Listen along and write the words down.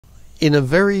in a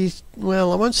very,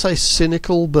 well, I won't say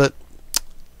cynical, but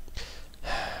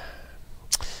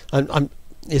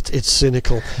it's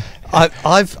cynical.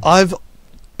 I've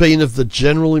been of the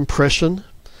general impression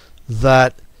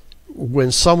that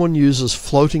when someone uses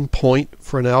floating point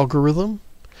for an algorithm,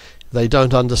 they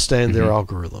don't understand their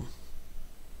algorithm.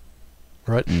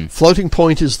 Right? Floating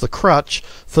point is the crutch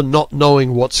for not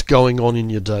knowing what's going on in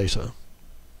your data.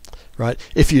 Right?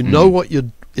 If you know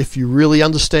if you really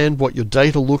understand what your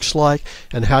data looks like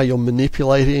and how you're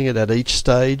manipulating it at each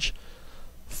stage,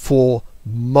 for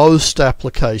most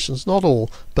applications, not all,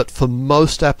 but for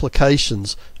most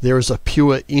applications, there is a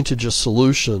pure integer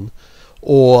solution,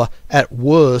 or at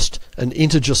worst, an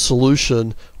integer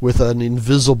solution with an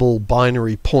invisible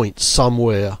binary point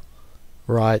somewhere,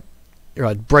 right?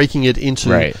 Right, breaking it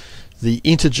into the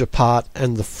integer part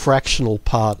and the fractional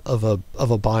part of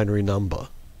a binary number.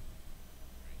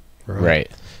 Right.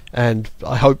 And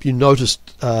I hope you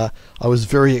noticed I was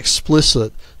very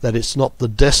explicit that it's not the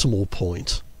decimal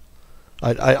point.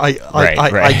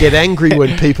 I get angry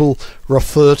when people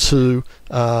refer to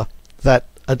that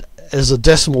as a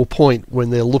decimal point when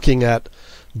they're looking at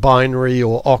binary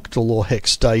or octal or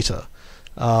hex data.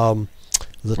 Term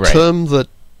that,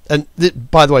 and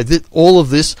by the way, all of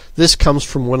this comes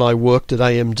from when I worked at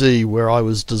AMD, where I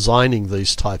was designing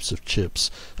these types of chips.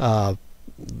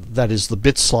 That is the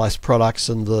bit slice products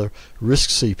and the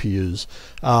RISC CPUs.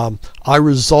 I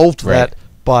resolved that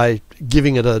by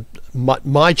giving it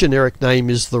my generic name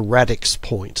is the radix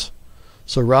point.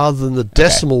 So rather than the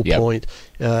decimal point,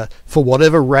 for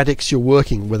whatever radix you're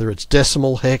working, whether it's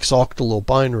decimal, hex, octal, or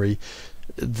binary,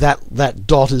 that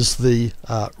dot is the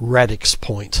radix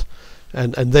point,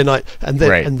 and then I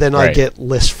get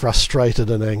less frustrated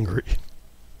and angry.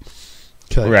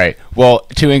 Okay. Right. Well,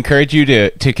 to encourage you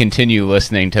to continue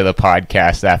listening to the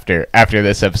podcast after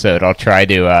this episode, I'll try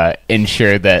to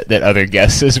ensure that other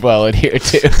guests as well adhere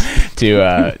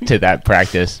to that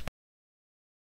practice.